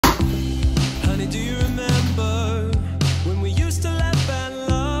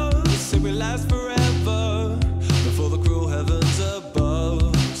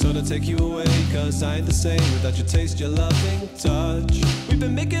take you away, cause I ain't the same without your taste, your loving touch. We've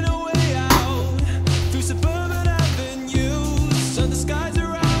been making our way out through suburban avenues, and the skies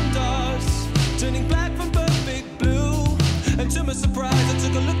around us turning black from perfect blue. And to my surprise, I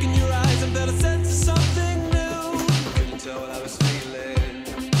took a look in your eyes and felt a sense of something new. Couldn't tell what I was feeling,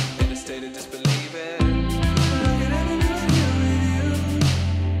 in a state of disbelieving.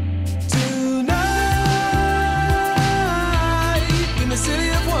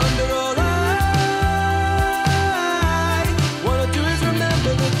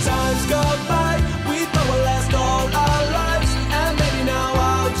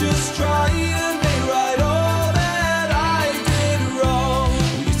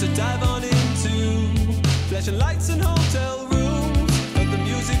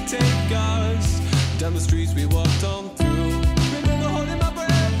 Down the streets we walked on through. Remember holding my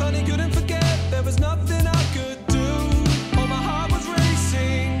breath, honey, couldn't forget. There was nothing I could do. Oh, my heart was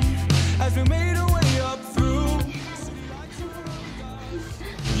racing as we made our way up through.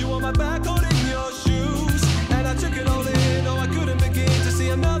 You on my back holding your shoes, and I took it all in. Oh, I couldn't begin to see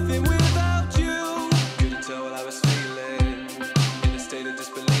I'm nothing without you. Couldn't tell what I was feeling, in a state of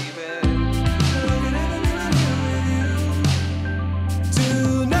disbelieving.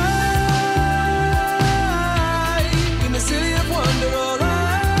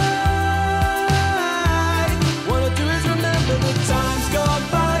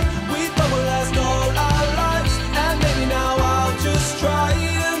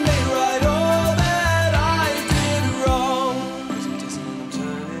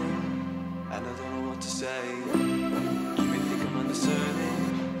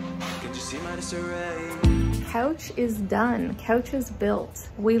 Couch is done. Couch is built.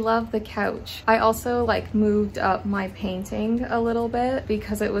 We love the couch. I also like moved up my painting a little bit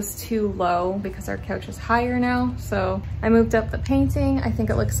because it was too low because our couch is higher now. So I moved up the painting. I think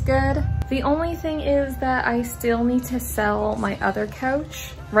it looks good. The only thing is that I still need to sell my other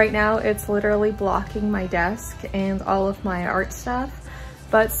couch. Right now it's literally blocking my desk and all of my art stuff,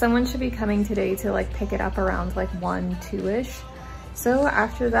 but someone should be coming today to like pick it up around like 1, 2-ish. So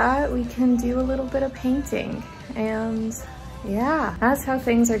after that, we can do a little bit of painting, and yeah, that's how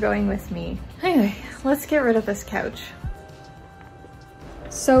things are going with me. Anyway, let's get rid of this couch.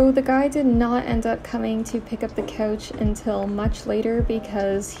 So the guy did not end up coming to pick up the couch until much later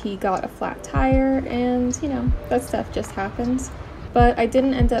because he got a flat tire, and you know, that stuff just happens. But I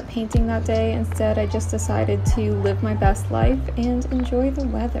didn't end up painting that day. Instead, I just decided to live my best life and enjoy the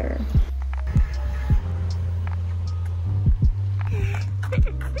weather.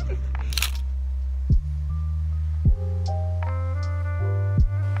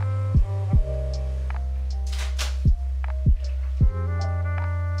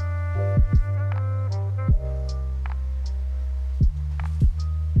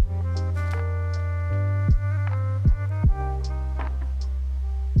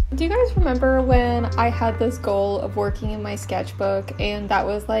 Do you guys remember when I had this goal of working in my sketchbook, and that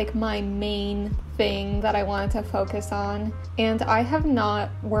was like my main thing that I wanted to focus on? And I have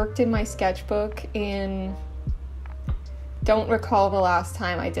not worked in my sketchbook in, don't recall the last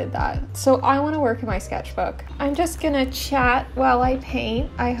time I did that. So I want to work in my sketchbook. I'm just gonna chat while I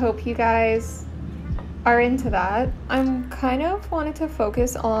paint. I hope you guys are into that. I'm kind of wanted to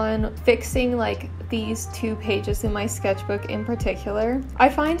focus on fixing like these 2 pages in my sketchbook in particular. I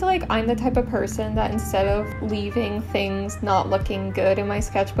find like I'm the type of person that instead of leaving things not looking good in my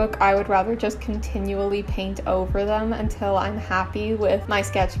sketchbook, I would rather just continually paint over them until I'm happy with my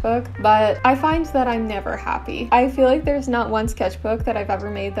sketchbook. But I find that I'm never happy. I feel like there's not one sketchbook that I've ever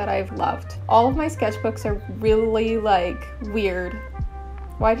made that I've loved. All of my sketchbooks are really like weird.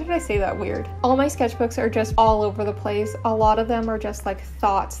 Why did I say that weird? All my sketchbooks are just all over the place. A lot of them are just like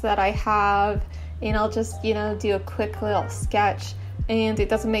thoughts that I have, and I'll just, you know, do a quick little sketch and it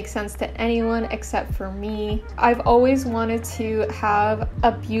doesn't make sense to anyone except for me. I've always wanted to have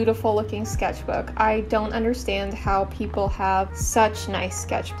a beautiful looking sketchbook. I don't understand how people have such nice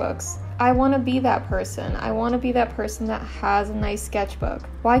sketchbooks. I want to be that person. I want to be that person that has a nice sketchbook.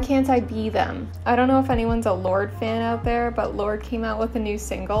 Why can't I be them? I don't know if anyone's a Lorde fan out there, but Lorde came out with a new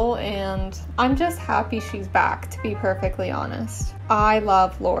single and I'm just happy she's back, to be perfectly honest. I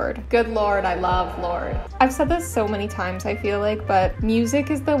love Lorde. Good Lord, I love Lorde. I've said this so many times, I feel like, but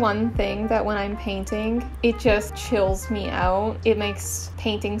music is the one thing that when I'm painting, it just chills me out. It makes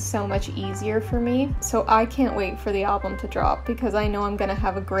painting so much easier for me. So I can't wait for the album to drop because I know I'm gonna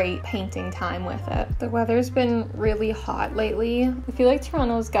have a great painting time with it. The weather's been really hot lately. I feel like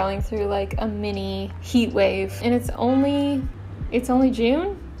Toronto's going through like a mini heat wave, and it's only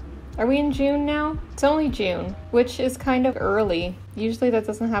June? Are we in June now? It's only June, which is kind of early. Usually that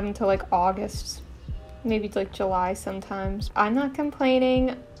doesn't happen until like August, maybe like July sometimes. I'm not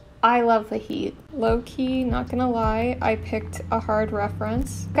complaining. I love the heat. Low-key, not gonna lie, I picked a hard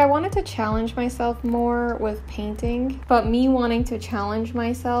reference. I wanted to challenge myself more with painting, but me wanting to challenge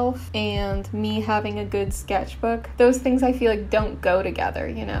myself and me having a good sketchbook, those things I feel like don't go together,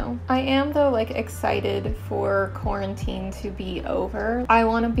 you know? I am though like excited for quarantine to be over. I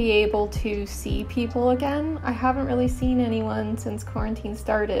want to be able to see people again. I haven't really seen anyone since quarantine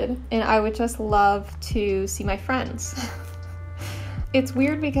started, and I would just love to see my friends. It's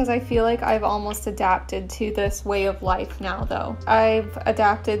weird because I feel like I've almost adapted to this way of life now though. I've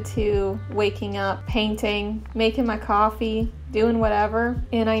adapted to waking up, painting, making my coffee, doing whatever,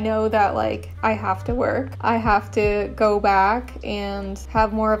 and I know that like I have to work. I have to go back and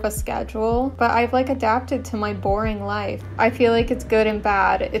have more of a schedule, but I've like adapted to my boring life. I feel like it's good and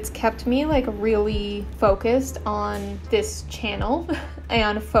bad. It's kept me like really focused on this channel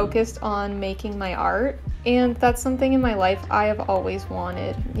and focused on making my art. And that's something in my life I have always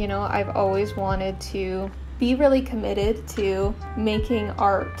wanted. You know, I've always wanted to be really committed to making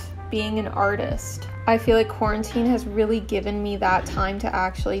art, being an artist. I feel like quarantine has really given me that time to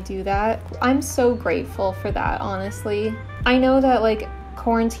actually do that. I'm so grateful for that, honestly. I know that like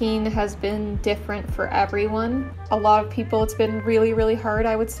quarantine has been different for everyone. A lot of people, it's been really, really hard,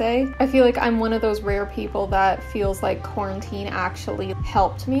 I would say. I feel like I'm one of those rare people that feels like quarantine actually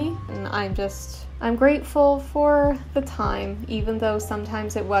helped me. And I'm grateful for the time, even though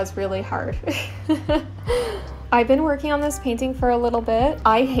sometimes it was really hard. I've been working on this painting for a little bit.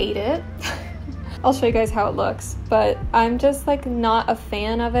 I hate it. I'll show you guys how it looks, but I'm just like not a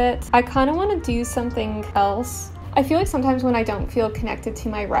fan of it. I kind of want to do something else. I feel like sometimes when I don't feel connected to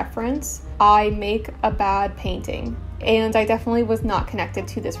my reference, I make a bad painting, and I definitely was not connected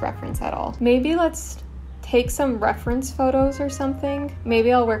to this reference at all. Maybe let's take some reference photos or something.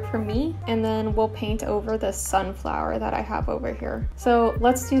 Maybe I'll work for me, and then we'll paint over the sunflower that I have over here. So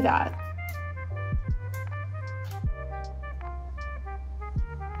let's do that.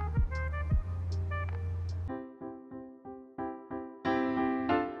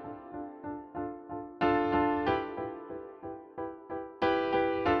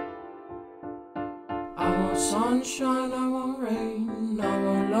 I want sunshine, I want rain, I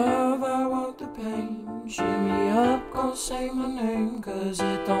want love, I want the pain. Shimmy up, gon' say my name, cause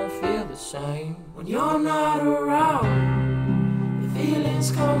it don't feel the same when you're not around. The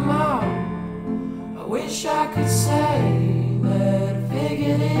feelings come out. I wish I could say that I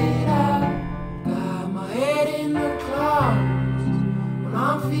figured it out. Got my head in the clouds when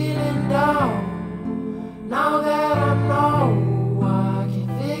I'm feeling down. Now that I know I can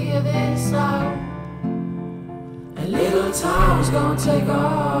figure this out. And little time's gonna take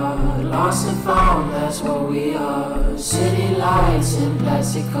our lost and found, that's what we are. City lights in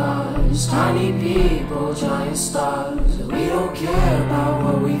plastic cars, tiny people, giant stars. We don't care about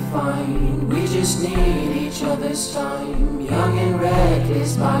what we find, we just need each other's time. Young and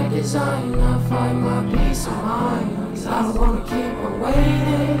reckless by design, I find my peace of mind. Cause I don't wanna keep on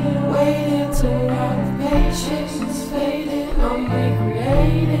waiting till our patience fading. I'm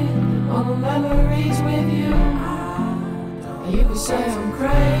recreating all the memories with you. You can say I'm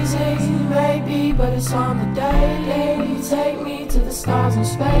crazy, maybe, but it's on the daily. You take me to the stars and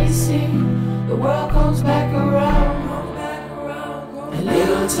spacey. The world comes back around. And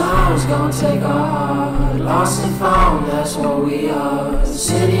little time's gonna take our lost and found, that's what we are.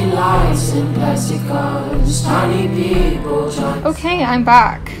 City lights in plastic cars, tiny people. Okay, I'm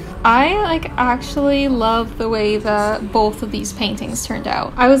back. I actually love the way that both of these paintings turned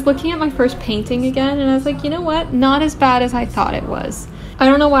out. I was looking at my first painting again and I was like, you know what? Not as bad as I thought it was. I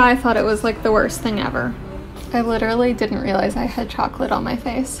don't know why I thought it was like the worst thing ever. I literally didn't realize I had chocolate on my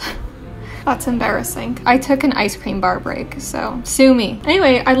face. That's embarrassing. I took an ice cream bar break, so sue me.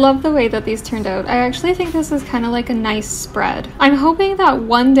 Anyway, I love the way that these turned out. I actually think this is kind of like a nice spread. I'm hoping that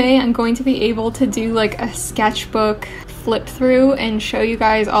one day I'm going to be able to do like a sketchbook flip through and show you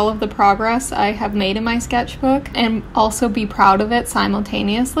guys all of the progress I have made in my sketchbook and also be proud of it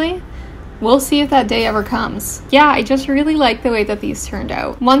simultaneously. We'll see if that day ever comes. Yeah, I just really like the way that these turned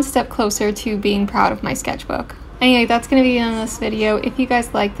out. One step closer to being proud of my sketchbook. Anyway, that's going to be the end of this video. If you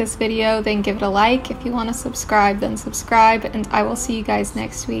guys like this video, then give it a like. If you want to subscribe, then subscribe. And I will see you guys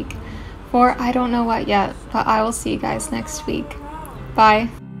next week. For I don't know what yet, but I will see you guys next week. Bye.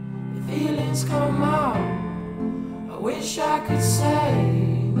 The feelings come out. I wish I could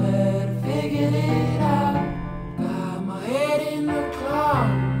say that I figured it out. Got my head in the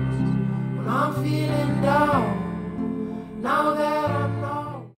clouds when I'm feeling